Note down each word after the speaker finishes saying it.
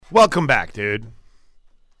Welcome back, dude.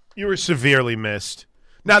 You were severely missed.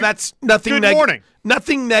 Now, that's nothing. Good morning.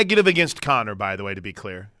 Nothing negative against Connor, by the way, to be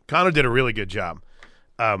clear. Connor did a really good job,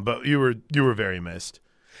 but you were very missed.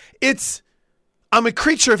 I'm a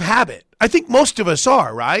creature of habit. I think most of us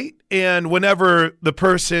are, right? And whenever the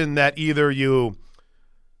person that either you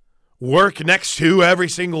work next to every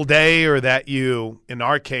single day or that you, in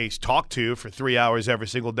our case, talk to for 3 hours every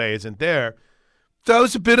single day isn't there,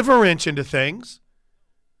 throws a bit of a wrench into things.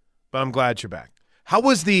 But I'm glad you're back. How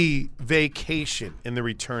was the vacation and the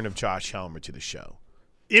return of Josh Helmer to the show?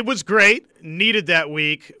 It was great. Needed that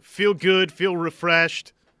week. Feel good. Feel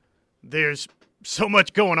refreshed. There's so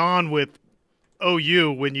much going on with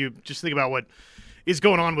OU when you just think about what is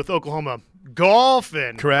going on with Oklahoma golf.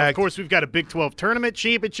 And, correct. Of course, we've got a Big 12 tournament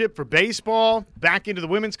championship for baseball. Back into the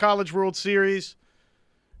Women's College World Series.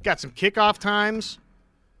 Got some kickoff times,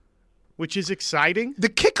 which is exciting. The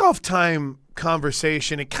kickoff time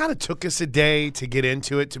conversation, it kind of took us a day to get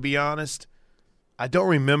into it, to be honest. I don't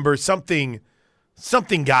remember. Something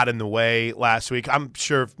got in the way last week. I'm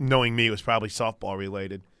sure, knowing me, it was probably softball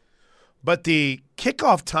related. But the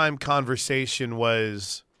kickoff time conversation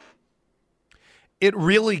it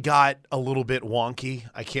really got a little bit wonky.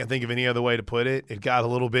 I can't think of any other way to put it. It got a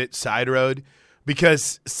little bit side road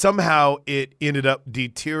because somehow it ended up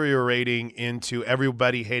deteriorating into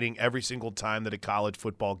everybody hating every single time that a college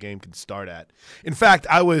football game can start at. In fact,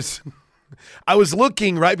 I was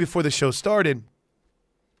looking right before the show started.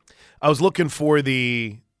 I was looking for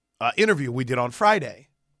the interview we did on Friday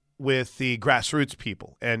with the grassroots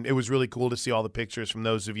people, and it was really cool to see all the pictures from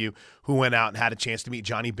those of you who went out and had a chance to meet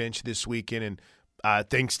Johnny Bench this weekend, and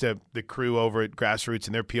thanks to the crew over at Grassroots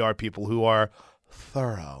and their PR people who are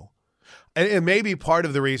thorough. And maybe part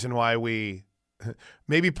of the reason why we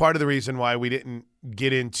didn't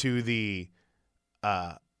get into the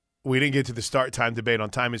start time debate on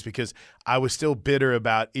time is because I was still bitter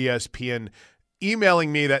about ESPN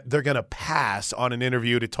emailing me that they're going to pass on an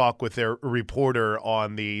interview to talk with their reporter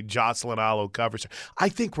on the Jocelyn Alo coverage. I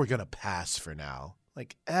think we're going to pass for now.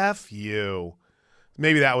 Like, F you.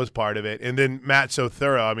 Maybe that was part of it. And then Matt's so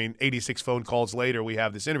thorough. 86 phone calls later, we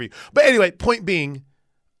have this interview. But anyway, point being,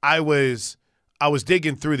 I was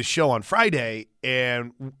digging through the show on Friday,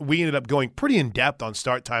 and we ended up going pretty in-depth on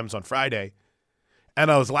start times on Friday. And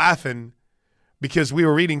I was laughing because we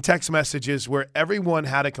were reading text messages where everyone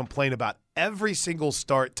had a complaint about every single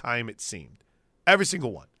start time, it seemed. Every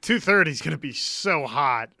single one. 2:30 is going to be so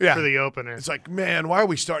hot for the opener. It's like, man, why are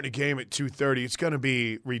we starting a game at 2:30? It's going to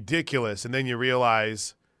be ridiculous. And then you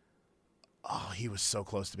realize, oh, he was so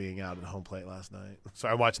close to being out at the home plate last night.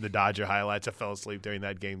 Sorry, I'm watching the Dodger highlights. I fell asleep during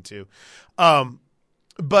that game too.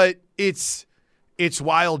 But it's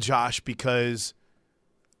wild, Josh, because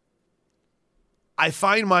I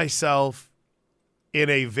find myself in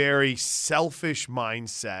a very selfish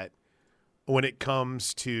mindset when it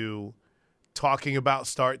comes to talking about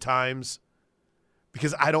start times,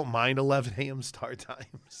 because I don't mind 11 a.m. start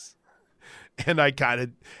times. And I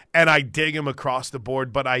dig them across the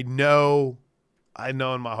board, but I know in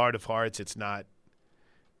my heart of hearts it's not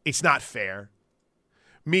fair.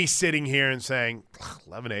 Me sitting here and saying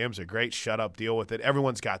 11 a.m. is a great, shut up, deal with it.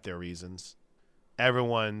 Everyone's got their reasons.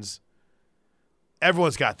 Everyone's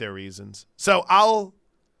got their reasons. So I'll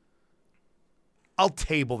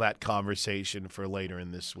table that conversation for later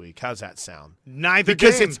in this week. How's that sound?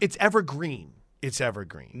 Because it's evergreen. It's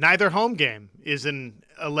evergreen. Neither home game is an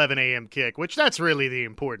 11 a.m. kick, which that's really the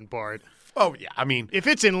important part. Oh, yeah. If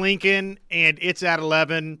it's in Lincoln and it's at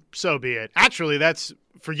 11, so be it. Actually, that's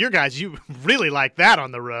for your guys. You really like that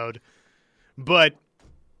on the road. But,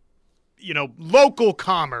 local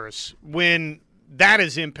commerce, when that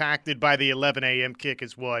is impacted by the 11 a.m. kick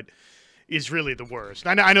is what is really the worst.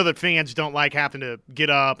 I know that fans don't like having to get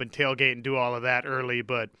up and tailgate and do all of that early,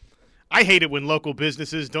 but I hate it when local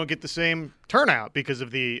businesses don't get the same turnout because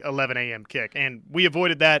of the 11 a.m. kick, and we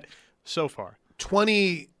avoided that so far.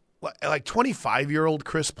 25-year-old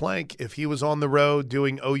Chris Plank, if he was on the road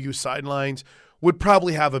doing OU sidelines, would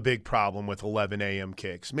probably have a big problem with 11 a.m.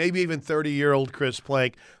 kicks. Maybe even 30-year-old Chris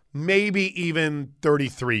Plank, maybe even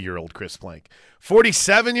 33-year-old Chris Plank.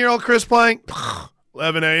 47-year-old Chris Plank,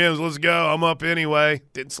 11 a.m., let's go. I'm up anyway.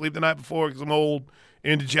 Didn't sleep the night before because I'm old.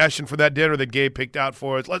 Indigestion for that dinner that Gabe picked out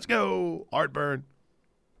for us. Let's go. Heartburn.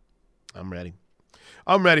 I'm ready.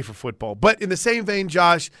 I'm ready for football. But in the same vein,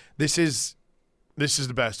 Josh, this is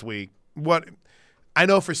the best week. What I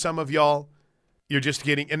know for some of y'all, you're just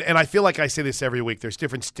getting and I feel like I say this every week. There's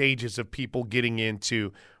different stages of people getting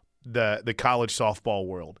into the college softball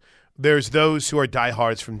world. There's those who are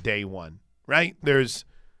diehards from day one, right? There's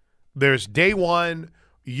day one,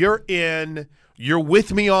 you're in, you're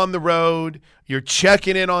with me on the road, you're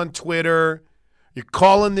checking in on Twitter, you're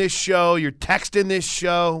calling this show, you're texting this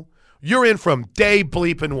show, you're in from day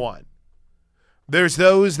bleeping one. There's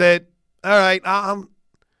those that, all right, I'm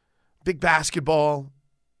big basketball.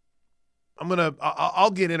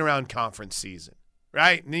 I'll get in around conference season,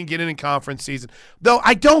 right? And then get in conference season. Though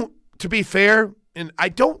I don't, to be fair, and I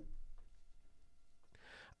don't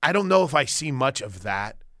know if I see much of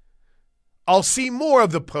that. I'll see more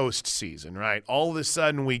of the postseason, right? All of a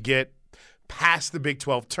sudden we get past the Big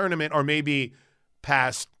 12 tournament or maybe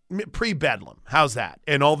past pre-Bedlam. How's that?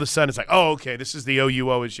 And all of a sudden it's like, oh, okay, this is the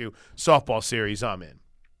OU-OSU softball series I'm in.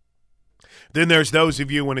 Then there's those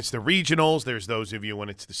of you when it's the regionals. There's those of you when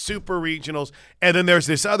it's the super regionals. And then there's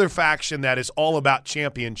this other faction that is all about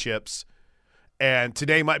championships. And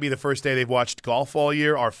today might be the first day they've watched golf all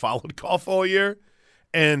year or followed golf all year.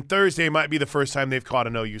 And Thursday might be the first time they've caught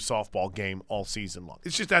an OU softball game all season long.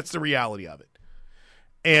 It's just that's the reality of it.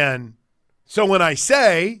 And so when I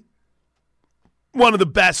say one of the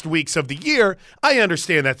best weeks of the year, I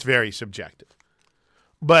understand that's very subjective.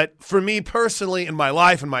 But for me personally in my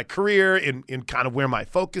life and my career, in kind of where my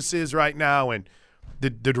focus is right now and the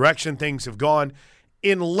direction things have gone,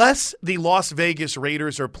 unless the Las Vegas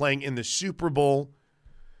Raiders are playing in the Super Bowl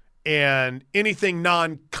and anything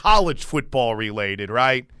non-college football related,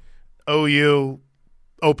 right? OU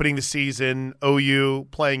opening the season, OU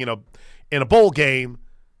playing in a bowl game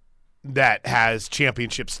that has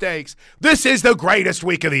championship stakes. This is the greatest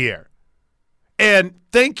week of the year. And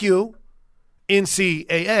thank you,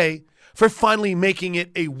 NCAA, for finally making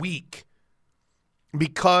it a week,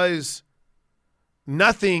 because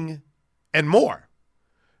nothing and more.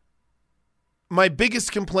 My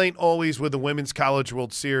biggest complaint always with the Women's College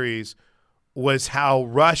World Series was how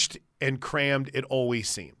rushed and crammed it always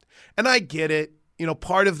seemed. And I get it. You know,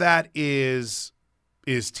 part of that is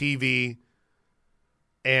TV,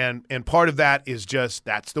 and part of that is just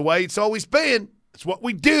that's the way it's always been. It's what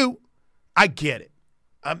we do. I get it.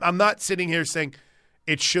 I'm not sitting here saying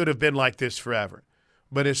it should have been like this forever.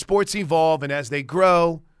 But as sports evolve and as they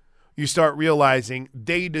grow, you start realizing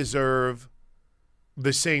they deserve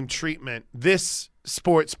the same treatment. This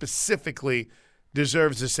sport specifically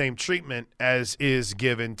deserves the same treatment as is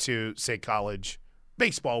given to, say, college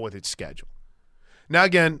baseball with its schedule. Now,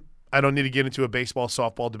 again, I don't need to get into a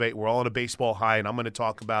baseball-softball debate. We're all on a baseball high, and I'm going to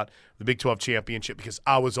talk about the Big 12 championship because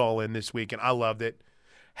I was all in this week, and I loved it.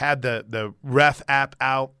 Had the ref app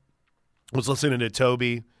out, was listening to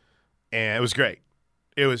Toby, and it was great.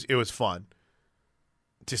 It was fun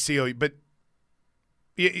to see. But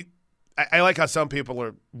I like how some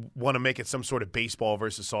people want to make it some sort of baseball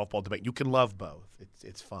versus softball debate. You can love both.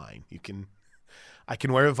 It's fine. I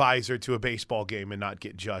can wear a visor to a baseball game and not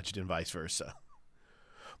get judged, and vice versa.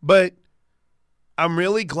 But I'm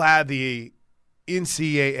really glad the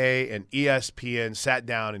NCAA and ESPN sat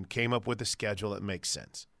down and came up with a schedule that makes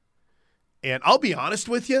sense. And I'll be honest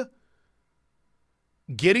with you,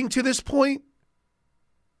 getting to this point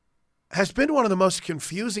has been one of the most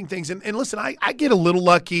confusing things. And listen, I get a little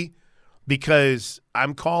lucky because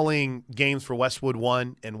I'm calling games for Westwood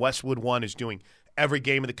One, and Westwood One is doing every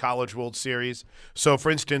game of the College World Series. So, for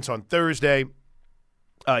instance, on Thursday,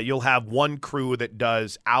 you'll have one crew that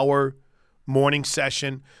does our morning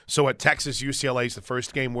session. So at Texas, UCLA is the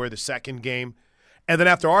first game. We're the second game. And then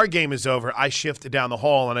after our game is over, I shift down the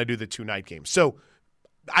hall and I do the 2-night games. So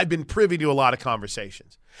I've been privy to a lot of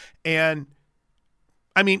conversations. And,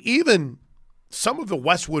 I mean, even some of the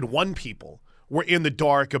Westwood One people were in the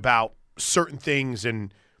dark about certain things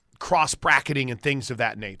and cross-bracketing and things of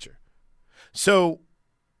that nature. So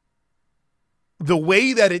the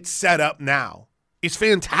way that it's set up now, it's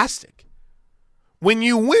fantastic. When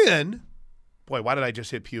you win, boy, why did I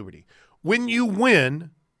just hit puberty? When you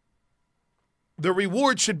win, the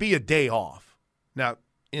reward should be a day off. Now,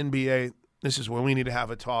 NBA, this is where we need to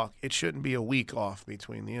have a talk. It shouldn't be a week off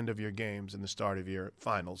between the end of your games and the start of your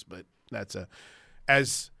finals, but that's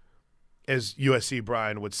as USC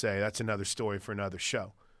Brian would say, that's another story for another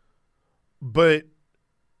show. But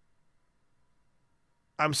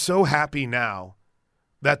I'm so happy now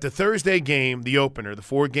that the Thursday game, the opener, the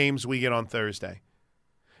 4 games we get on Thursday,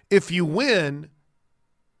 if you win,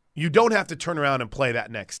 you don't have to turn around and play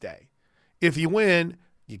that next day. If you win,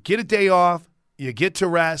 you get a day off, you get to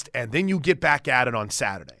rest, and then you get back at it on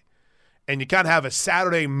Saturday. And you kind of have a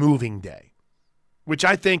Saturday moving day, which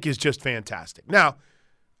I think is just fantastic. Now,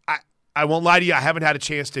 I won't lie to you, I haven't had a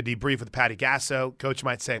chance to debrief with Patty Gasso. Coach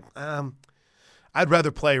might say, I'd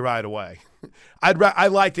rather play right away. I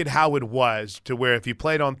liked it how it was, to where if you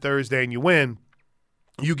played on Thursday and you win,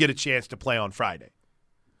 you get a chance to play on Friday.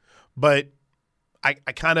 But I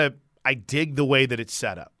I dig the way that it's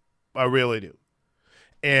set up. I really do.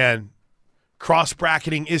 And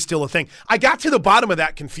cross-bracketing is still a thing. I got to the bottom of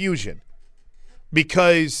that confusion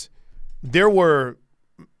because there were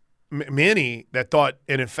many that thought,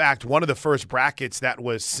 and in fact, one of the first brackets that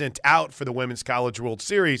was sent out for the Women's College World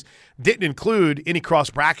Series didn't include any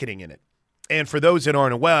cross-bracketing in it. And for those that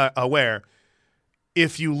aren't aware,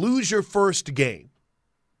 if you lose your first game,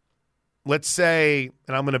 let's say,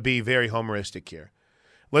 and I'm going to be very homeristic here,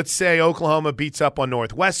 let's say Oklahoma beats up on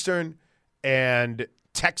Northwestern and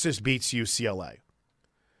Texas beats UCLA.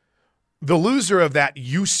 The loser of that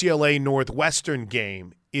UCLA-Northwestern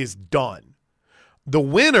game is done. The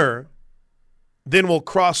winner then will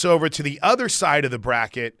cross over to the other side of the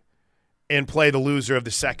bracket and play the loser of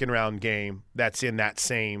the second round game that's in that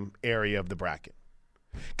same area of the bracket.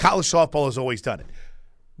 College softball has always done it.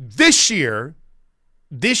 This year,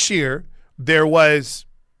 there was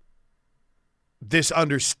this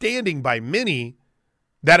understanding by many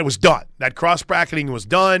that it was done, that cross-bracketing was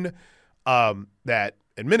done, that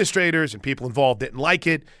administrators and people involved didn't like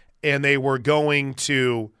it, and they're going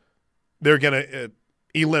to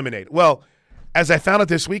eliminate it. Well, as I found out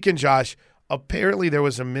this weekend, Josh, apparently there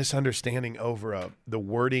was a misunderstanding over the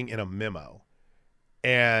wording in a memo,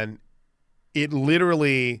 and it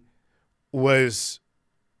literally was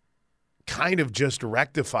kind of just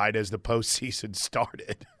rectified as the postseason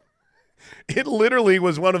started. It literally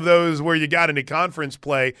was one of those where you got into conference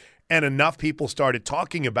play and enough people started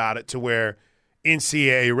talking about it to where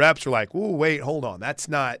NCAA reps were like, "Ooh, wait, hold on. That's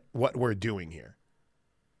not what we're doing here."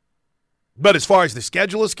 But as far as the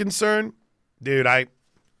schedule is concerned, dude, I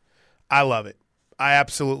love it. I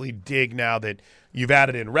absolutely dig now that you've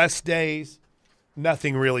added in rest days.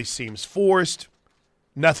 Nothing really seems forced.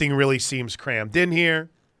 Nothing really seems crammed in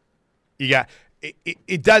here. You got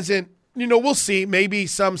it doesn't, we'll see. Maybe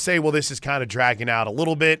some say, well, this is kind of dragging out a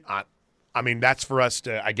little bit. I mean, that's for us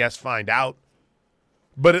to, I guess, find out.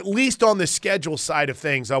 But at least on the schedule side of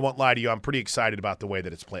things, I won't lie to you, I'm pretty excited about the way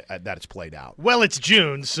that it's played out. Well, it's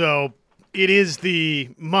June, so it is the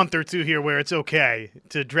month or two here where it's okay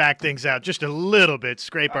to drag things out just a little bit,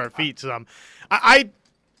 scrape our feet some. I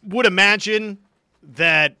would imagine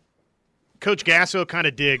that Coach Gasso kind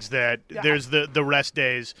of digs that there's the rest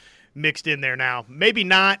days mixed in there now. Maybe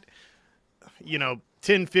not,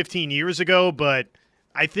 10, 15 years ago, but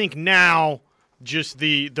I think now just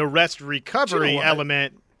the rest recovery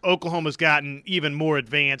element, Oklahoma's gotten even more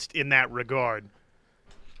advanced in that regard.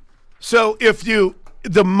 So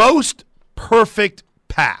the most perfect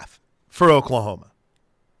path for Oklahoma,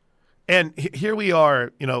 and here we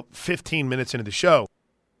are, 15 minutes into the show,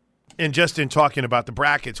 and just in talking about the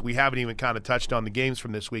brackets, we haven't even kind of touched on the games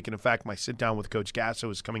from this week. And in fact, my sit down with Coach Gasso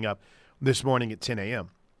is coming up this morning at 10 a.m.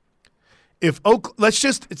 Let's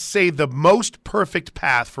just say the most perfect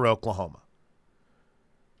path for Oklahoma,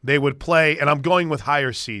 they would play, and I'm going with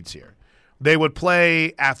higher seeds here. They would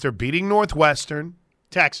play after beating Northwestern.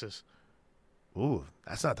 Texas. Ooh,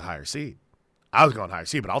 that's not the higher seed. I was going higher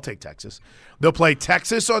seed, but I'll take Texas. They'll play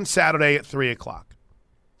Texas on Saturday at 3 o'clock.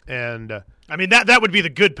 And I mean, that would be the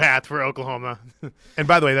good path for Oklahoma. And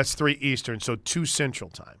by the way, that's 3 Eastern, so 2 Central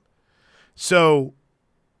time. So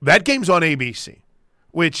that game's on ABC,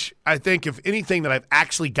 which I think if anything that I've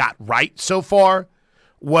actually got right so far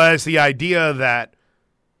was the idea that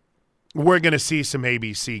we're going to see some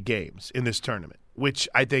ABC games in this tournament, which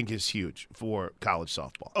I think is huge for college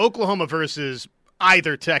softball. Oklahoma versus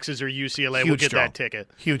either Texas or UCLA will get that ticket.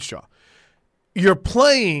 Huge draw. You're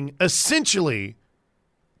playing essentially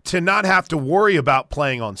to not have to worry about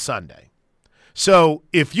playing on Sunday. So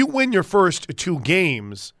if you win your first 2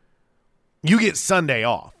 games, you get Sunday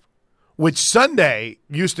off, which Sunday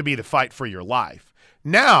used to be the fight for your life.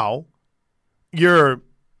 Now your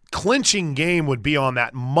clinching game would be on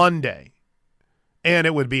that Monday, and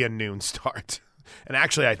it would be a noon start. And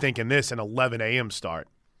actually, I think in this, an 11 a.m. start.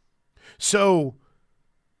 So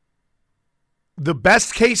the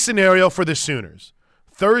best case scenario for the Sooners,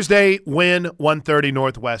 Thursday, win 1:30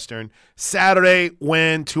 Northwestern. Saturday,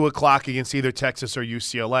 win 2 o'clock against either Texas or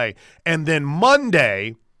UCLA. And then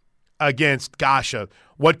Monday against,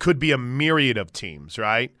 what could be a myriad of teams,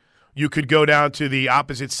 right? You could go down to the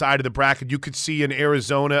opposite side of the bracket. You could see an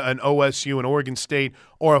Arizona, an OSU, an Oregon State,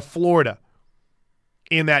 or a Florida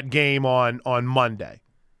in that game on Monday.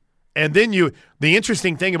 And then the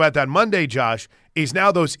interesting thing about that Monday, Josh, is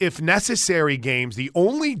now those if necessary games, the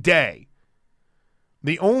only day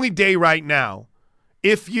right now,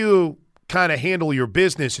 if you kind of handle your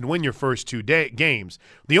business and win your first 2 games,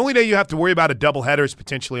 the only day you have to worry about a doubleheader is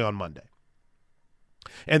potentially on Monday.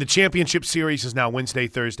 And the championship series is now Wednesday,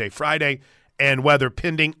 Thursday, Friday, and weather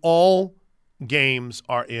pending, all games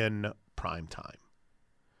are in prime time,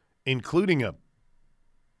 including a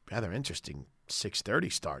rather interesting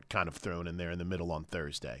 6:30 start kind of thrown in there in the middle on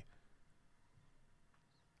Thursday.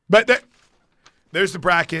 But there's the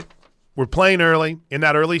bracket. We're playing early in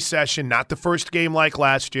that early session, not the first game like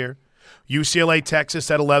last year. UCLA,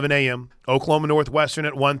 Texas at 11 a.m., Oklahoma Northwestern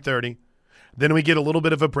at 1:30. Then we get a little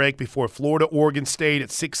bit of a break before Florida, Oregon State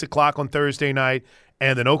at 6 o'clock on Thursday night,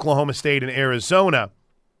 and then Oklahoma State and Arizona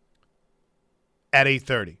at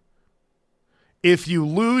 8:30. If you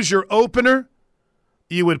lose your opener,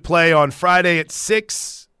 you would play on Friday at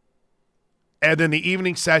 6, and then the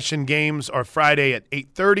evening session games are Friday at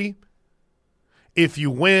 8:30. If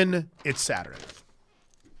you win, it's Saturday.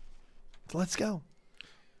 So let's go.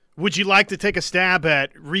 Would you like to take a stab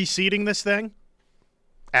at reseeding this thing?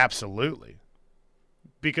 Absolutely.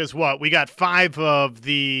 Because what? We got 5 of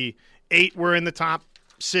the 8 were in the top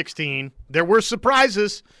 16. There were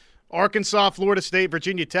surprises. Arkansas, Florida State,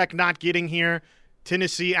 Virginia Tech not getting here.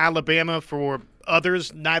 Tennessee, Alabama for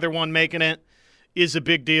others, neither one making it, is a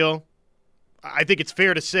big deal. I think it's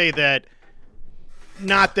fair to say that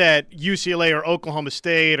not that UCLA or Oklahoma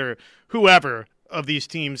State or whoever of these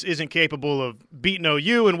teams isn't capable of beating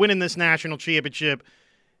OU and winning this national championship.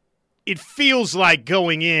 It feels like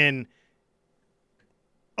going in,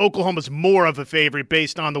 Oklahoma's more of a favorite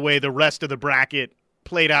based on the way the rest of the bracket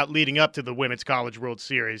played out leading up to the Women's College World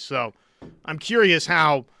Series. So I'm curious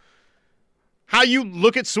how you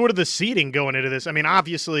look at sort of the seeding going into this. I mean,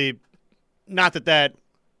 obviously, not that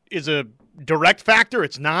is a direct factor.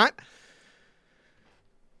 It's not.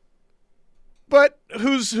 But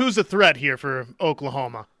who's a threat here for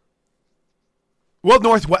Oklahoma? Well,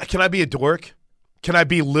 Northwest. Can I be a dork? Can I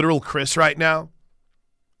be literal Chris right now?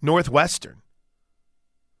 Northwestern.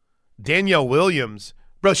 Danielle Williams.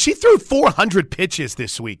 Bro, she threw 400 pitches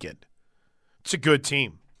this weekend. It's a good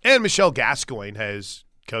team. And Michelle Gascoigne has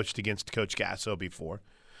coached against Coach Gasso before.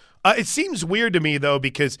 It seems weird to me, though,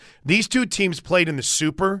 because these two teams played in the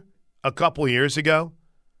Super a couple years ago.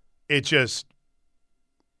 It just,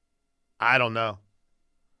 I don't know.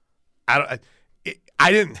 I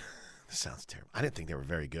didn't, this sounds terrible. I didn't think they were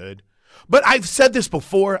very good. But I've said this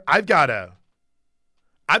before. I've got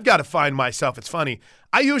to find myself. It's funny.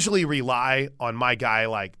 I usually rely on my guy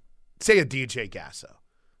like, say, a DJ Gasso,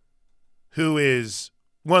 who is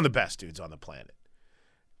one of the best dudes on the planet.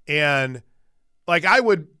 And, like, I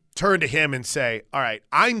would turn to him and say, all right,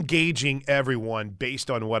 I'm gauging everyone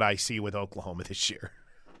based on what I see with Oklahoma this year.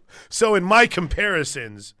 So in my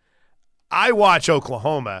comparisons, I watch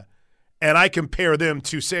Oklahoma, and I compare them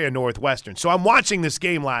to, say, a Northwestern. So I'm watching this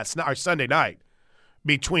game Sunday night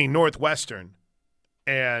between Northwestern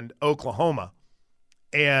and Oklahoma,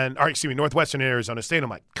 Northwestern and Arizona State. I'm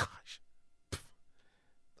like, gosh,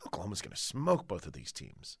 Oklahoma's going to smoke both of these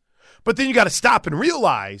teams. But then you got to stop and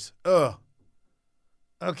realize,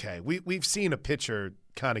 okay, we've seen a pitcher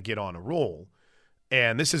kind of get on a roll,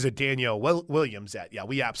 and this is a Danielle Williams that, yeah,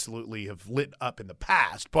 we absolutely have lit up in the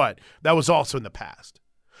past, but that was also in the past.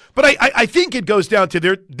 But I think it goes down to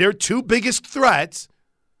their two biggest threats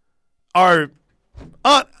are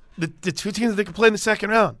the two teams that they can play in the second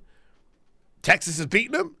round. Texas is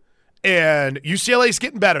beating them, and UCLA is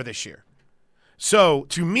getting better this year. So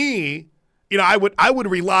to me, I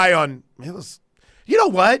would rely on, you know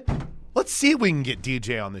what? Let's see if we can get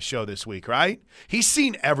DJ on the show this week, right? He's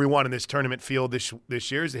seen everyone in this tournament field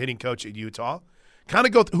this year as the hitting coach at Utah.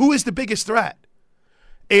 Kind of who is the biggest threat?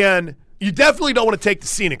 And you definitely don't want to take the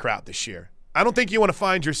scenic route this year. I don't think you want to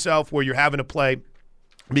find yourself where you're having to play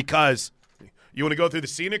because you want to go through the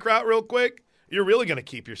scenic route real quick. You're really going to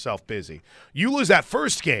keep yourself busy. You lose that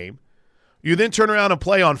first game. You then turn around and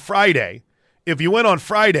play on Friday. If you win on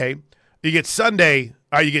Friday, you get Saturday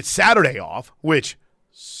off, which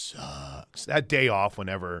sucks. That day off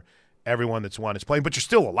whenever everyone that's won is playing, but you're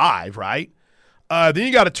still alive, right? Then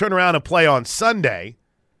you got to turn around and play on Sunday.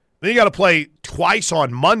 Then you got to play twice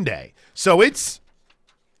on Monday. So it's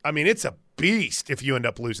a beast if you end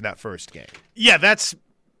up losing that first game. Yeah, that's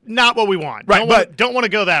not what we want. Right, don't want to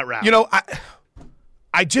go that route.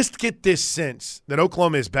 I just get this sense that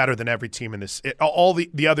Oklahoma is better than every team in this, all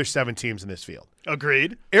the other 7 teams in this field.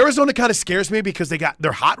 Agreed. Arizona kind of scares me because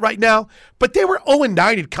they're hot right now, but they were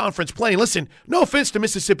 0-9 in conference play. And listen, no offense to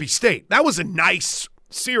Mississippi State. That was a nice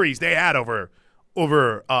series they had over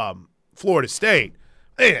Florida State.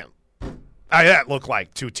 Man, that looked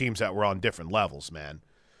like two teams that were on different levels, man.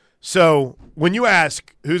 So when you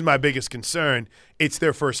ask who's my biggest concern, it's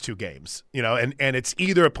their first 2 games, and it's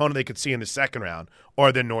either opponent they could see in the second round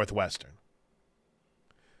or the Northwestern.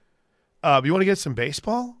 You want to get some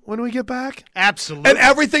baseball when we get back? Absolutely. And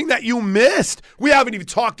everything that you missed. We haven't even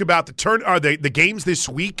talked about the games this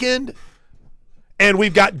weekend. And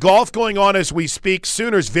we've got golf going on as we speak.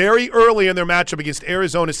 Sooners very early in their matchup against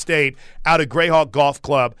Arizona State out of Greyhawk Golf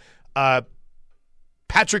Club.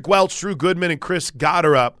 Patrick Welch, Drew Goodman, and Chris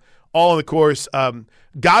Gotterup all on the course.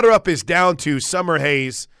 Gotterup is down to Summer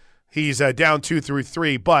Hayes. He's down 2 through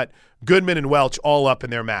 3, but Goodman and Welch all up in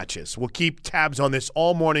their matches. We'll keep tabs on this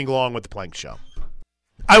all morning long with the Plank Show.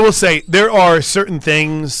 I will say there are certain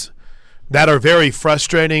things that are very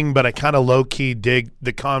frustrating, but I kind of low-key dig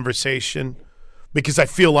the conversation because I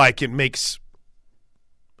feel like it makes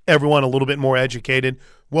everyone a little bit more educated.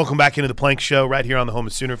 Welcome back into the Plank Show right here on the home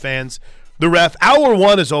of Sooner fans. The Ref. Hour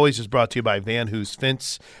 1, as always, is brought to you by Van Hoos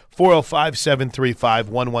Fence,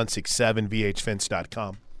 405-735-1167,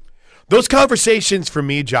 vhfence.com. Those conversations for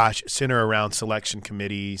me, Josh, center around selection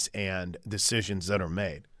committees and decisions that are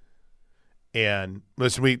made. And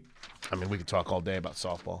listen, we could talk all day about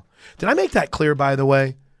softball. Did I make that clear, by the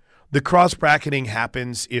way? The cross-bracketing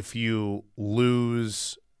happens if you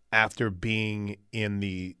lose after being in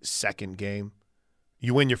the second game.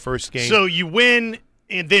 You win your first game. So you win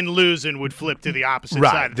and then lose and would flip to the opposite side.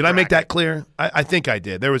 Right. Did I make that clear? I think I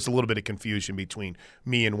did. There was a little bit of confusion between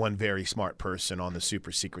me and one very smart person on the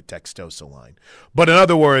super secret Textosa line. But in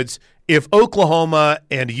other words, if Oklahoma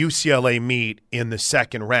and UCLA meet in the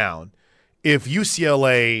second round, if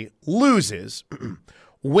UCLA loses,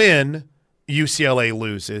 when UCLA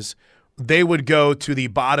loses, they would go to the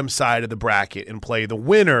bottom side of the bracket and play the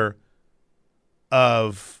winner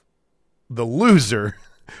of the loser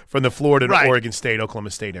from the Florida to Oregon State, Oklahoma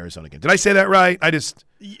State, Arizona game. Did I say that right?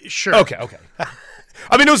 Sure. Okay.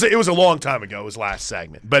 I mean, it was a long time ago. It was last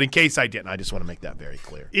segment. But in case I didn't, I just want to make that very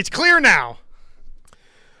clear. It's clear now.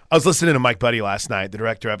 I was listening to Mike Buddy last night, the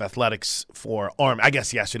director of athletics for Army, I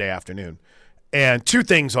guess yesterday afternoon. And two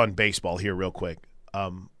things on baseball here real quick.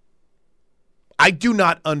 I do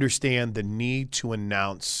not understand the need to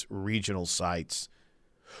announce regional sites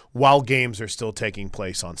while games are still taking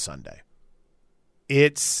place on Sunday.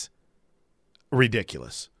 It's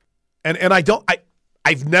ridiculous. And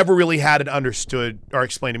I've never really had it understood or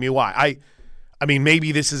explained to me why. I mean,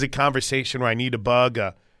 maybe this is a conversation where I need to bug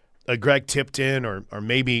a Greg Tipton or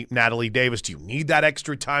maybe Natalie Davis. Do you need that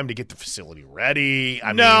extra time to get the facility ready?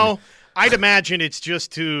 No, I'd imagine it's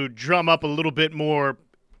just to drum up a little bit more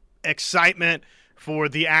excitement for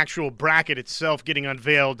the actual bracket itself getting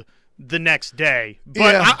unveiled the next day.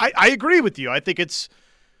 But yeah. I agree with you. I think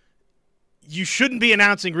you shouldn't be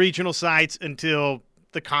announcing regional sites until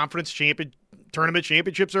the conference tournament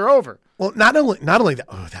championships are over. Well, not only that.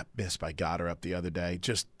 Oh, that miss by Gotterup the other day,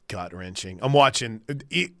 just gut-wrenching. I'm watching.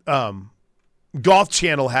 Golf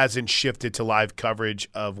Channel hasn't shifted to live coverage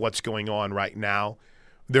of what's going on right now.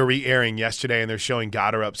 They're re-airing yesterday, and they're showing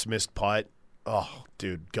Gotterup's missed putt. Oh,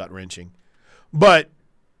 dude, gut-wrenching. But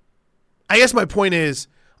I guess my point is,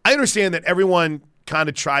 I understand that everyone kind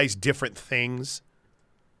of tries different things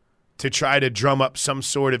to try to drum up some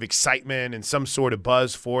sort of excitement and some sort of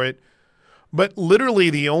buzz for it. But literally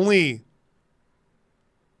the only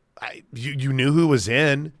you knew who was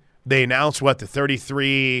in. They announced, the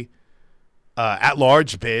 33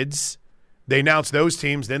 at-large bids. They announced those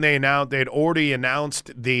teams. Then they had already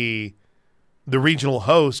announced the regional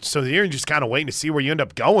host. So you're just kind of waiting to see where you end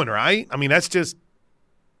up going, right? I mean,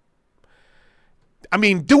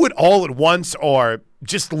 do it all at once or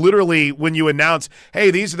just literally when you announce, hey,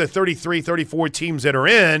 these are the 33, 34 teams that are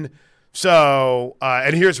in, so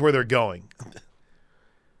and here's where they're going.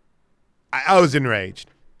 I was enraged.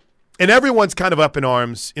 And everyone's kind of up in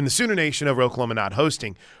arms in the Sooner Nation over Oklahoma not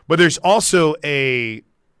hosting. But there's also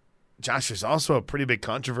there's also a pretty big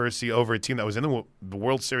controversy over a team that was in the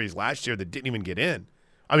World Series last year that didn't even get in.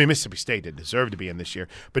 I mean, Mississippi State didn't deserve to be in this year.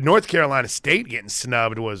 But North Carolina State getting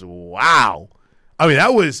snubbed was wow. I mean,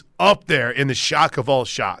 that was up there in the shock of all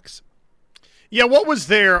shocks. Yeah, what was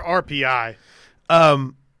their RPI?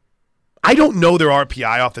 I don't know their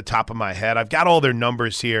RPI off the top of my head. I've got all their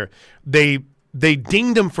numbers here. They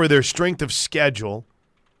dinged them for their strength of schedule,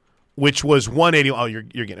 which was 180. Oh, you're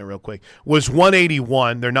getting it real quick. Was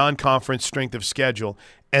 181, their non-conference strength of schedule,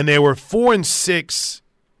 and they were 4-6.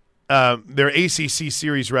 Their ACC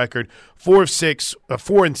series record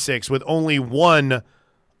 4-6 with only one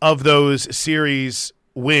of those series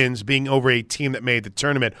wins being over a team that made the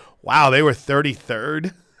tournament. Wow, they were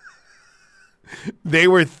 33rd. They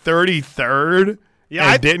were 33rd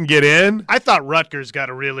and didn't get in. I thought Rutgers got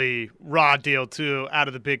a really raw deal, too, out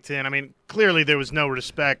of the Big Ten. I mean, clearly there was no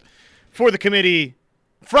respect from the committee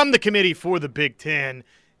for the Big Ten.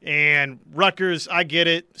 And Rutgers, I get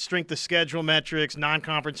it, strength of schedule metrics,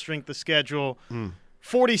 non-conference strength of schedule.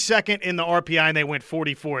 42nd in the RPI, and they went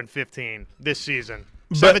 44-15 this season.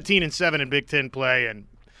 17-7 in Big Ten play, and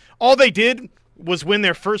all they did was win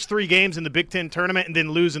their first 3 games in the Big Ten tournament and then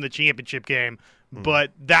lose in the championship game.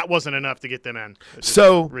 But that wasn't enough to get them in.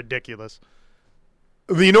 So ridiculous.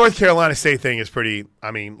 The North Carolina State thing is pretty.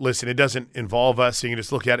 I mean, listen, it doesn't involve us. So you can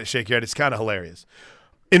just look at it, shake your head. It's kind of hilarious.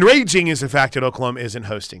 Enraging is the fact that Oklahoma isn't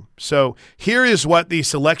hosting. So here is what the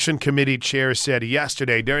selection committee chair said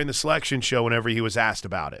yesterday during the selection show whenever he was asked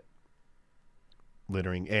about it.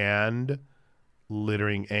 Littering and.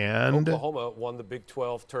 Oklahoma won the Big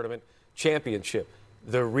 12 tournament championship.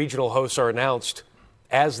 The regional hosts are announced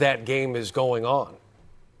as that game is going on.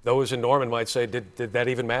 Those in Norman might say, did that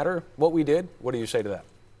even matter, what we did? What do you say to that?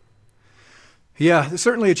 Yeah, it's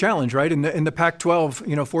certainly a challenge, right? In the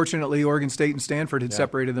Pac-12, fortunately, Oregon State and Stanford had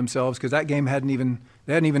separated themselves because that game hadn't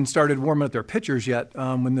even started warming up their pitchers yet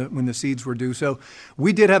when the seeds were due. So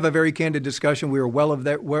we did have a very candid discussion. We were well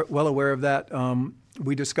aware of that.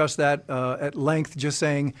 We discussed that at length, just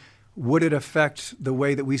saying, would it affect the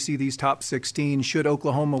way that we see these top 16? Should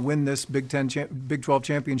Oklahoma win this Big 12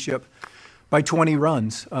 championship by 20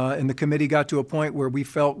 runs? And the committee got to a point where we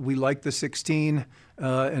felt we liked the 16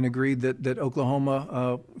 and agreed that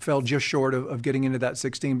Oklahoma fell just short of getting into that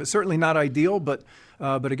 16. But certainly not ideal, but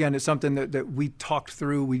again, it's something that we talked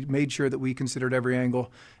through. We made sure that we considered every angle,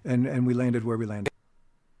 and we landed where we landed.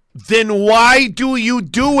 Then why do you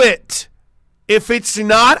do it? If it's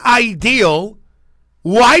not ideal,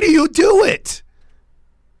 why do you do it?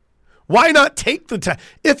 Why not take the time?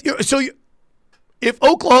 If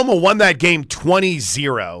Oklahoma won that game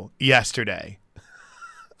 20-0 yesterday,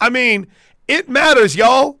 I mean, it matters,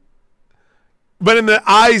 y'all. But in the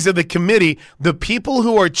eyes of the committee, the people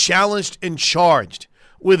who are challenged and charged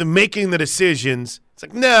with making the decisions, it's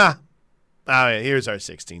like, nah, all right, here's our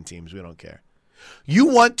 16 teams. We don't care. You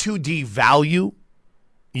want to devalue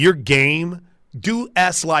your game, do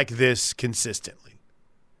S like this consistently,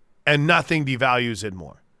 and nothing devalues it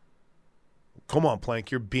more. Come on,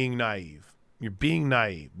 Plank, you're being naive. You're being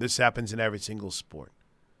naive. This happens in every single sport.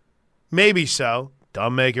 Maybe so.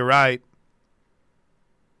 Don't make it right.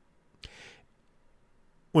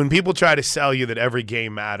 When people try to sell you that every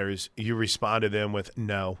game matters, you respond to them with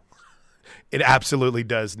no. It absolutely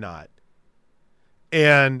does not.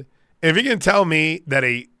 And if you can tell me that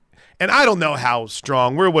and I don't know how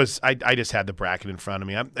strong. I just had the bracket in front of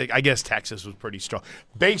me. I guess Texas was pretty strong.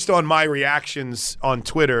 Based on my reactions on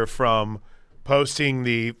Twitter from posting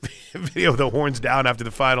the video of the horns down after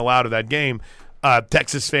the final out of that game,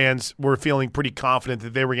 Texas fans were feeling pretty confident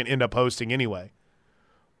that they were going to end up hosting anyway.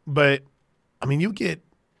 But, I mean,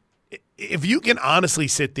 if you can honestly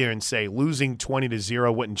sit there and say losing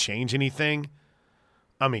 20-0 wouldn't change anything,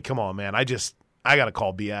 I mean, come on, man. I got to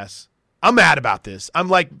call BS. I'm mad about this. I'm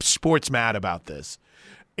like sports mad about this.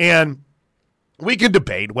 And we could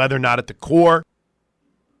debate whether or not at the core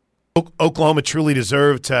Oklahoma truly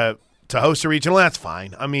deserved to host a regional. That's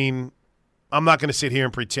fine. I mean, I'm not going to sit here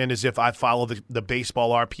and pretend as if I follow the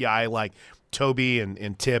baseball RPI like Toby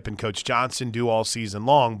and Tip and Coach Johnson do all season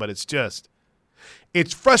long, but it's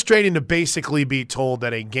frustrating to basically be told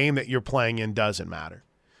that a game that you're playing in doesn't matter.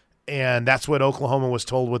 And that's what Oklahoma was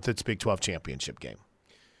told with its Big 12 championship game.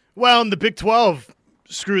 Well, and the Big 12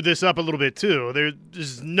 screwed this up a little bit too.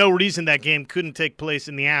 There's no reason that game couldn't take place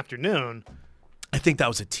in the afternoon. I think that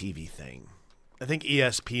was a TV thing. I think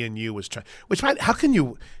ESPNU was trying. How can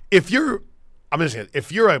you? If you're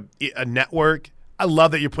a network, I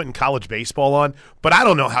love that you're putting college baseball on, but I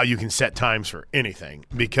don't know how you can set times for anything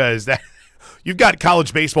because you've got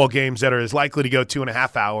college baseball games that are as likely to go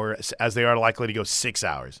 2.5 hours as they are likely to go 6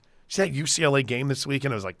 hours. See that UCLA game this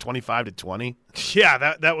weekend? It was like 25-20.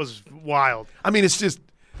 Yeah, that was wild. I mean, it's just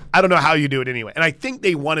I don't know how you do it anyway. And I think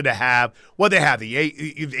they wanted to have they had the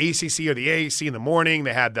ACC or the AAC in the morning.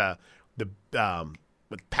 They had the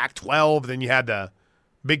Pac-12. Then you had the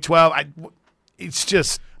Big 12. It's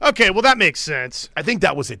just okay. Well, that makes sense. I think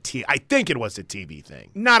that was I think it was a TV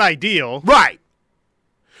thing. Not ideal, right?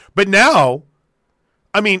 But now,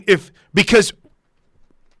 I mean, because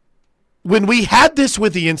when we had this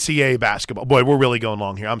with the NCAA basketball, boy, we're really going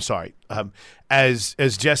long here. I'm sorry. As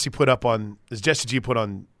Jesse G put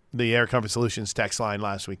on the Air Comfort Solutions text line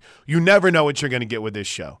last week, you never know what you're going to get with this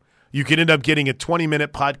show. You could end up getting a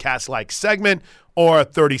 20-minute podcast-like segment or a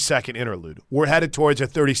 30-second interlude. We're headed towards a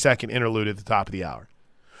 30-second interlude at the top of the hour.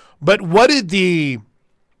 But what did a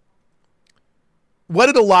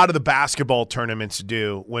lot of the basketball tournaments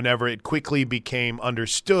do whenever it quickly became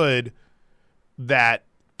understood that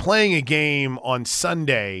playing a game on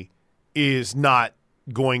Sunday is not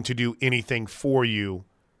going to do anything for you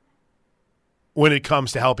when it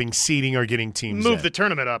comes to helping seeding or getting teams Move in. the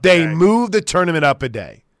tournament up. They move the tournament up a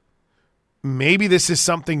day. Maybe this is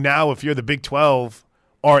something now, if you're the Big 12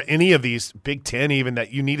 or any of these, Big 10 even,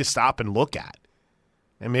 that you need to stop and look at.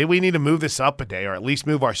 And maybe we need to move this up a day, or at least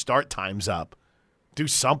move our start times up. Do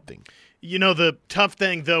something. You know, the tough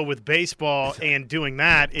thing, though, with baseball and doing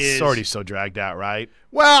that is It's already so dragged out, right?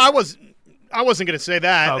 Well, I wasn't going to say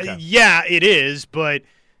that. Okay. Yeah, it is, but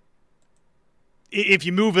if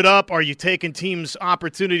you move it up, are you taking teams'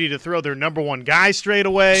 opportunity to throw their number one guy straight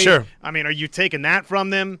away? Sure. I mean, are you taking that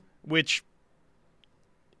from them? Which,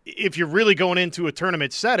 if you're really going into a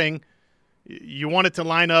tournament setting, you want it to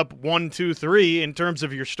line up 1, 2, 3 in terms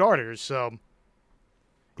of your starters. So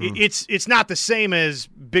it's not the same as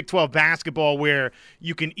Big 12 basketball where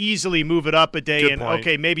you can easily move it up a day. Good and point.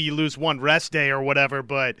 okay, maybe you lose one rest day or whatever,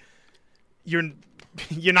 but you're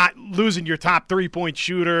not losing your top 3-point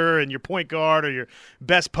shooter and your point guard or your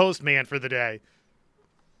best post man for the day.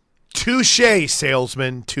 Touche,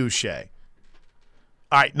 salesman, touche. All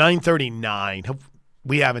right, 9:39.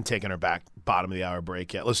 We haven't taken our bottom of the hour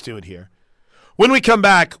break yet. Let's do it here. When we come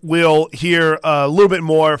back, we'll hear a little bit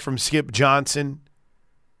more from Skip Johnson.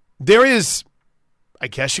 There is, I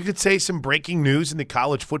guess you could say, some breaking news in the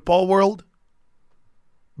college football world,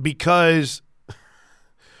 because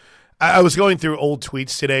I was going through old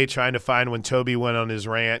tweets today trying to find when Toby went on his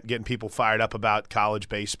rant, getting people fired up about college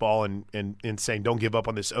baseball and saying don't give up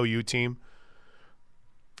on this OU team.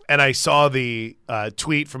 And I saw the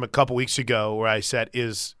tweet from a couple weeks ago where I said,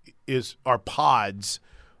 is our pods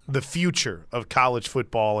the future of college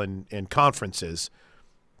football and conferences?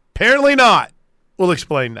 Apparently not. We'll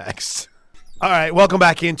explain next. All right, welcome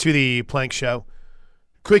back into the Plank Show.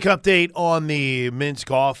 Quick update on the men's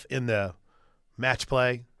golf in the match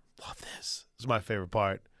play. Love this. This is my favorite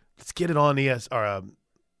part. Let's get it on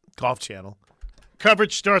Golf Channel.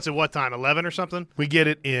 Coverage starts at what time, 11 or something? We get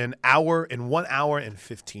it in 1 hour and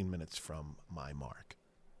 15 minutes from my mark.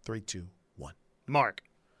 3, 2, 1. Mark.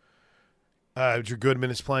 Drew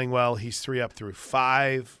Goodman is playing well. He's 3 up through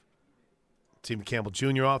 5. Stephen Campbell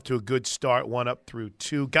Jr. off to a good start, 1 up through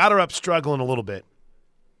 2. Got her up struggling a little bit.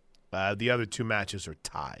 The other 2 matches are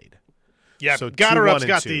tied. Yeah, So Gotterup's 2-1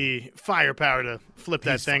 got 2. the firepower to flip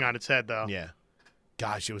that He's thing on its head, though. Yeah.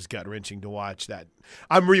 Gosh, it was gut-wrenching to watch that.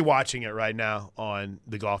 I'm rewatching it right now on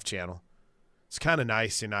the Golf Channel. It's kind of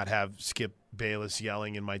nice to not have Skip Bayless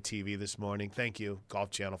yelling in my TV this morning. Thank you,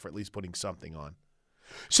 Golf Channel, for at least putting something on.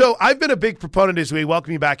 So I've been a big proponent as we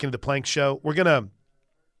welcome you back into the Plank Show. We're going to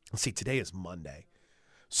 – let's see, today is Monday.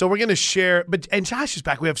 So we're going to share – and Josh is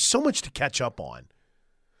back. We have so much to catch up on.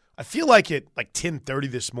 I feel like at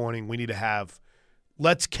 10:30 this morning we need to have –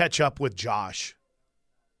 let's catch up with Josh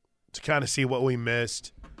to kind of see what we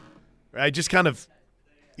missed. Right? Just kind of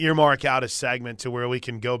earmark out a segment to where we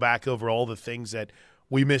can go back over all the things that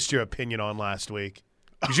we missed your opinion on last week.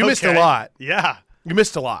 Because you missed a lot. Yeah. You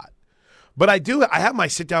missed a lot. But I have my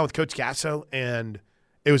sit down with Coach Gasso, and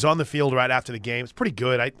it was on the field right after the game. It's pretty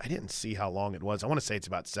good. I didn't see how long it was. I want to say it's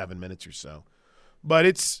about 7 minutes or so. But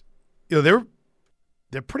it's, they're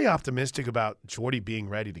pretty optimistic about Jordy being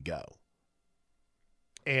ready to go.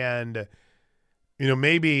 And,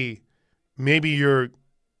 maybe you're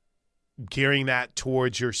gearing that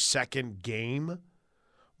towards your second game.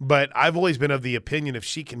 But I've always been of the opinion if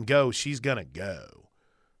she can go, she's going to go.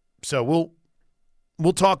 So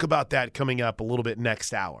we'll talk about that coming up a little bit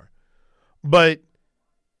next hour. But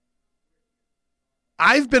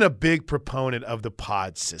I've been a big proponent of the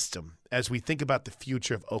pod system as we think about the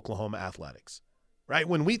future of Oklahoma athletics, right?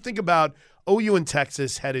 When we think about OU and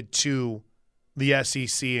Texas headed to the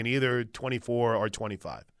SEC in either 24 or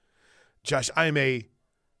 25, Josh, I am a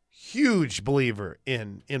huge believer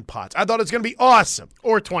in pods. I thought it was going to be awesome.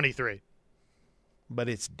 Or 23. But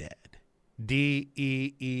it's dead.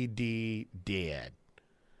 D-E-E-D, dead.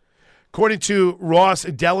 According to Ross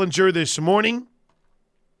Dellinger this morning,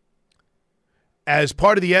 as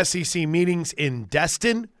part of the SEC meetings in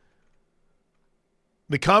Destin,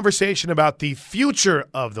 the conversation about the future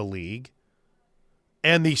of the league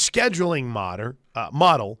and the scheduling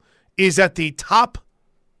model is at the top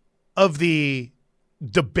of the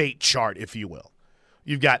debate chart, if you will.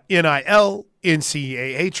 You've got NIL,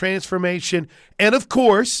 NCAA transformation, and, of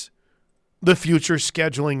course, the future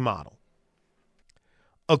scheduling model.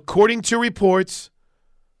 According to reports,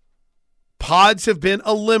 pods have been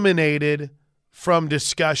eliminated from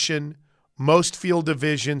discussion. Most field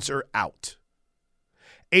divisions are out.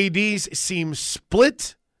 ADs seem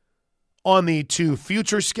split on the 2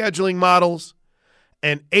 future scheduling models,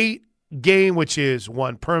 and 8 game, which is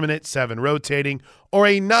 1 permanent, 7 rotating, or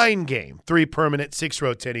a 9-game, 3 permanent, 6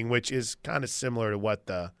 rotating, which is kind of similar to what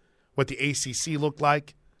the ACC looked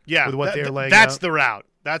like. Yeah, with what they're laying that's out. the route.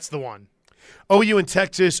 That's the one. OU and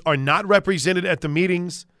Texas are not represented at the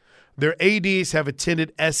meetings. Their ADs have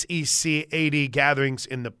attended SEC AD gatherings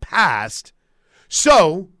in the past,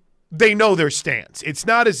 so they know their stance. It's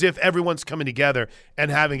not as if everyone's coming together and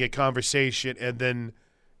having a conversation and then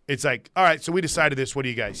it's like, all right, so we decided this. What do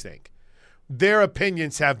you guys think? Their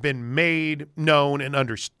opinions have been made, known, and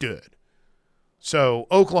understood. So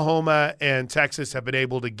Oklahoma and Texas have been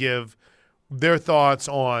able to give their thoughts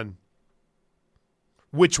on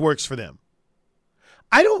which works for them.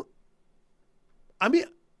 I'm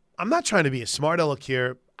not trying to be a smart aleck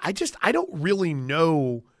here. I don't really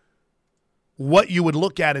know what you would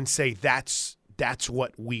look at and say that's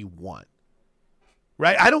what we want.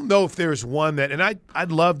 Right? I don't know if there's one that, and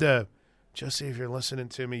I'd love to, Josie, if you're listening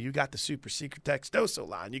to me, you got the super secret Textoso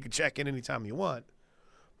line. You can check in anytime you want.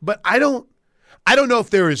 But I don't know if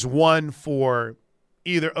there is one for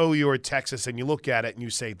either OU or Texas, and you look at it and you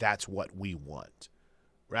say that's what we want.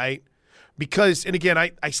 Right? Because, and again,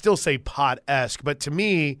 I still say pod-esque, but to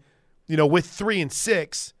me, with 3 and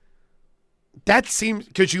 6, that seems,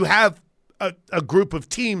 because you have a group of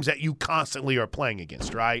teams that you constantly are playing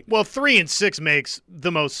against, right? Well, 3 and 6 makes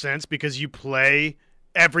the most sense because you play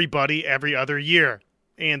everybody every other year.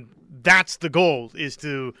 And that's the goal, is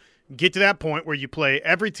to get to that point where you play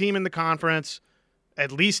every team in the conference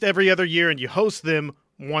at least every other year and you host them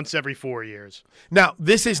once every 4 years. Now,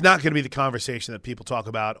 this is not going to be the conversation that people talk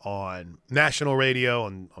about on national radio,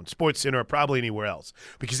 on SportsCenter, or probably anywhere else,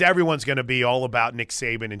 because everyone's going to be all about Nick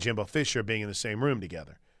Saban and Jimbo Fisher being in the same room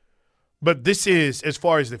together. But this is, as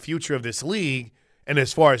far as the future of this league and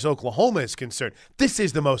as far as Oklahoma is concerned, this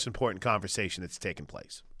is the most important conversation that's taken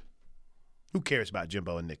place. Who cares about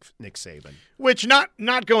Jimbo and Nick Saban? Which not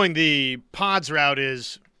going the pods route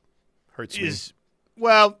Hurts me.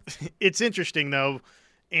 Well, it's interesting though,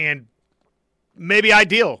 and maybe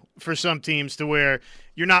ideal for some teams to where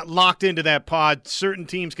you're not locked into that pod. Certain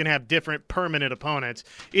teams can have different permanent opponents.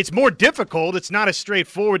 It's more difficult. It's not as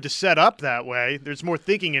straightforward to set up that way. There's more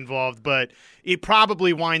thinking involved, but it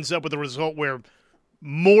probably winds up with a result where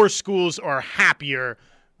more schools are happier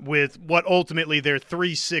with what ultimately their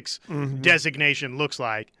 3-6 designation looks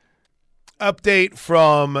like. Update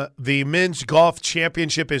from the men's golf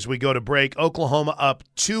championship as we go to break. Oklahoma up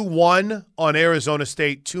 2-1 on Arizona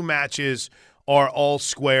State. 2 matches are all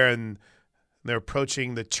square, and they're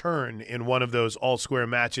approaching the turn in one of those all-square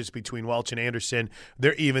matches between Welch and Anderson.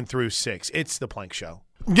 They're even through 6. It's the Plank Show.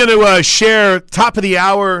 I'm going to share top of the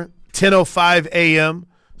hour, 10:05 a.m.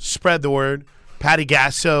 Spread the word. Patty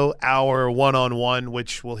Gasso, our one-on-one,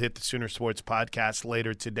 which will hit the Sooner Sports podcast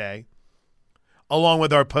later today, along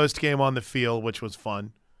with our post-game on the field, which was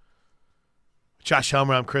fun. Josh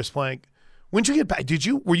Helmer, I'm Chris Plank. When did you get back?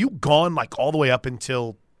 Were you gone like all the way up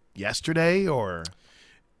until yesterday, or?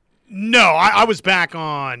 No, I was back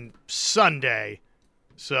on Sunday,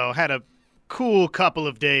 so had a cool couple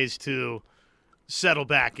of days to settle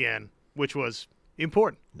back in, which was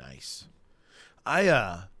important. Nice.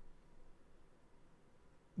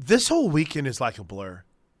 This whole weekend is like a blur.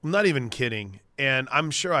 I'm not even kidding. And I'm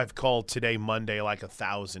sure I've called today Monday like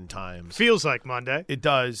 1,000 times. Feels like Monday. It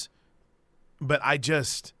does. But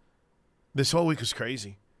this whole week was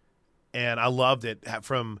crazy. And I loved it,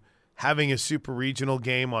 from having a super regional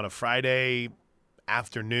game on a Friday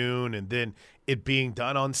afternoon and then it being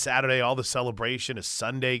done on Saturday, all the celebration, a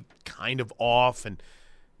Sunday kind of off, and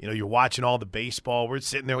you're watching all the baseball. We're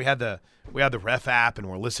sitting there. We had the Ref app, and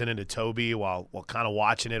we're listening to Toby while kind of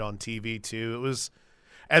watching it on TV too. It was,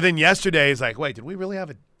 and then yesterday is like, wait, did we really have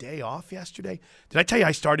a day off yesterday? Did I tell you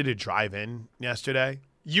I started to drive in yesterday?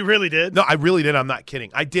 You really did? No, I really did. I'm not kidding.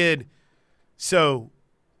 I did. So,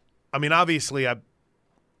 I mean, obviously,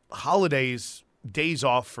 holidays, days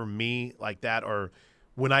off for me like that are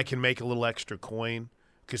when I can make a little extra coin,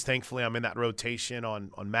 because thankfully I'm in that rotation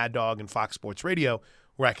on Mad Dog and Fox Sports Radio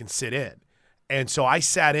where I can sit in. And so I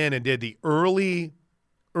sat in and did the early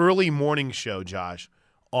morning show, Josh,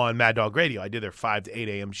 on Mad Dog Radio. I did their 5 to 8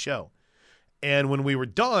 a.m. show. And when we were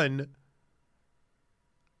done,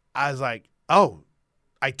 I was like, oh,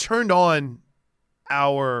 I turned on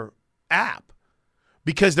our app,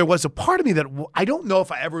 because there was a part of me that I don't know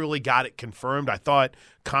if I ever really got it confirmed. I thought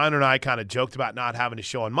Connor and I kind of joked about not having a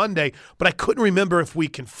show on Monday, but I couldn't remember if we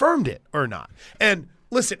confirmed it or not. And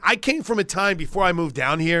listen, I came from a time before I moved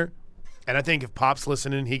down here, and I think if Pop's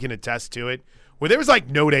listening, he can attest to it, where there was like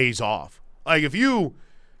no days off. Like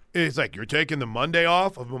it's like you're taking the Monday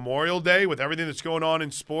off of Memorial Day with everything that's going on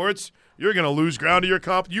in sports. You're going to lose ground to your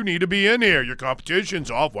You need to be in here. Your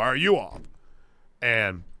competition's off. Why are you off?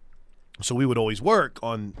 And so we would always work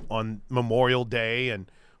on Memorial Day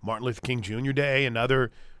and Martin Luther King Jr. Day and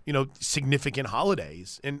other, significant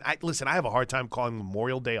holidays. And I have a hard time calling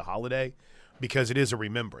Memorial Day a holiday because it is a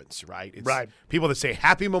remembrance, right? It's right. People that say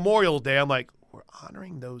Happy Memorial Day, I'm like, we're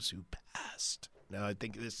honoring those who passed. No, I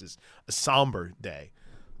think this is a somber day.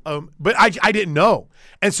 But I didn't know.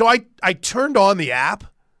 And so I turned on the app,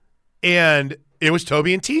 and it was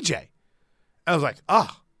Toby and TJ. I was like,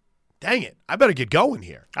 dang it, I better get going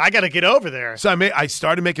here. I got to get over there. So I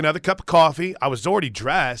started making another cup of coffee. I was already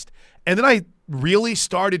dressed. And then I really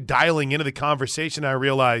started dialing into the conversation. I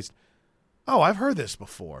realized, I've heard this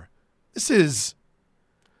before. This is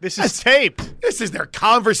taped. This is their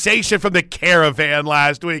conversation from the caravan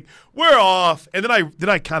last week. We're off. And then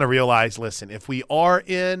I kind of realized, listen, if we are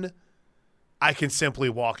in, I can simply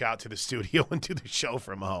walk out to the studio and do the show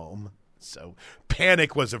from home. So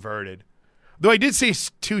panic was averted. Though I did see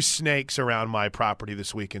 2 snakes around my property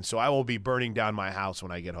this weekend, so I will be burning down my house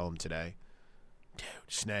when I get home today. Dude,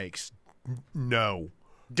 snakes. No.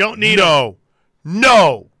 Don't need them.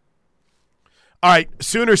 No. All right,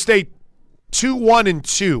 Sooners stay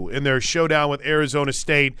 2-1-2 in their showdown with Arizona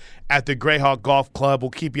State at the Greyhawk Golf Club.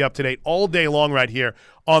 We'll keep you up to date all day long right here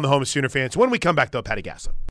on the Home of Sooner Fans. When we come back, though, Patty Gasso.